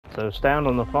So stand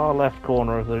on the far left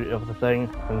corner of the thing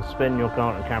and spin your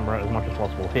camera as much as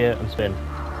possible. Here and spin.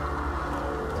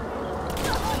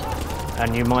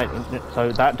 And you might.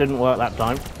 So that didn't work that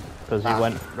time because you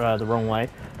went the wrong way.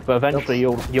 But eventually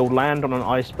you'll land on an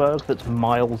iceberg that's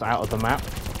miles out of the map,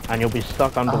 and you'll be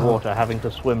stuck underwater having to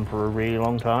swim for a really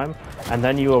long time, and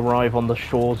then you arrive on the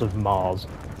shores of Mars.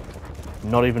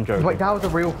 Not even joking. Wait, that was a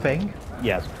real thing?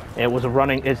 Yes, it was a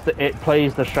running. It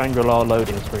plays the Shangri-La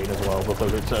loading screen as well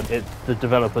because it's the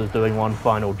developers doing one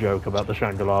final joke about the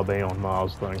Shangri-La being on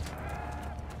Mars thing.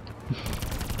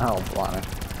 Oh, blimey.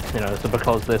 You know, so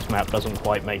because this map doesn't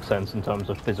quite make sense in terms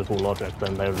of physical logic,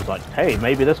 then they were just like, hey,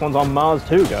 maybe this one's on Mars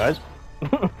too, guys.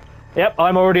 Yep,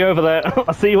 I'm already over there.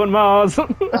 I'll see you on Mars.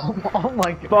 Oh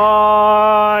my god.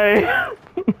 Bye.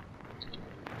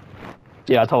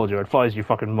 Yeah, I told you, it flies you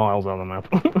fucking miles on the map.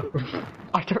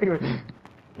 I don't even...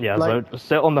 Yeah, like... so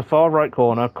sit on the far right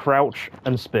corner, crouch,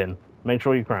 and spin. Make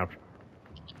sure you crouch.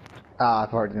 Ah,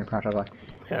 I've already done crouch, have I?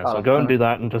 Yeah, so go and do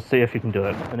that and just see if you can do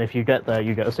it. And if you get there,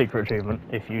 you get a secret achievement.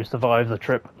 If you survive the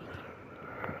trip,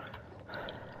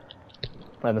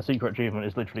 then the secret achievement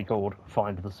is literally called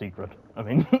Find the Secret. I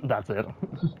mean, that's it.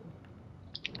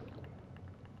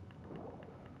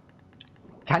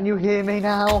 Can you hear me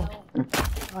now?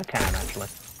 I can, actually.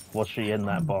 Was she in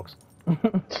that box?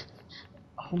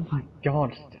 Oh my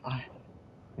god.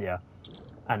 Yeah.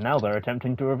 And now they're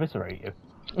attempting to eviscerate you.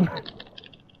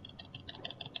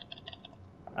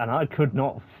 And I could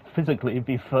not physically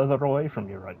be further away from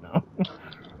you right now.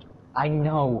 I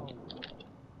know.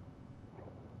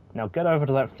 Now get over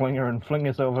to that flinger and fling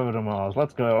yourself over to Mars.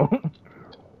 Let's go.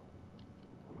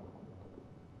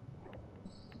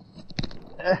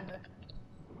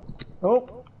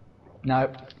 Oh. No.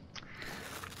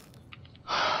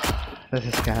 This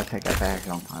is gonna take a very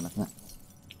long time, isn't it?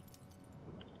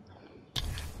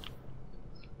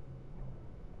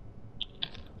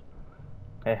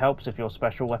 It helps if your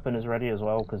special weapon is ready as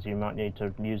well, because you might need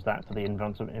to use that for the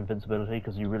invincibility,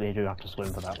 because you really do have to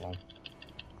swim for that long.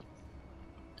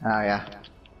 Oh yeah.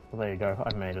 Well, there you go,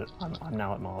 I've made it. I'm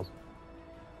now at Mars.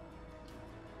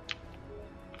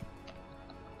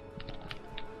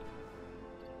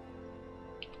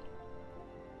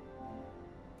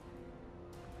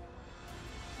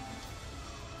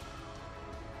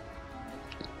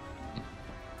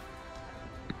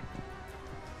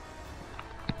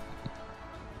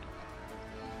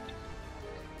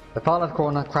 The far left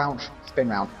corner, crouch, spin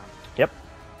round. Yep.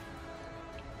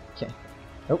 Okay.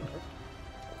 Oh.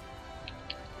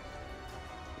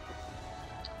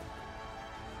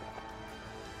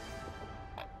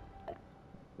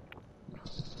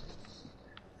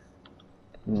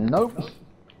 Nope.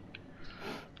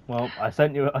 Well, I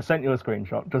sent you a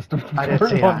screenshot just to I did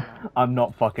see that. I'm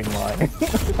not fucking lying.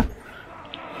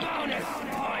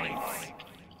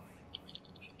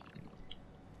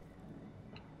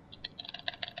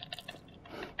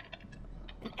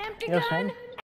 Empty Yes, gun. Tom?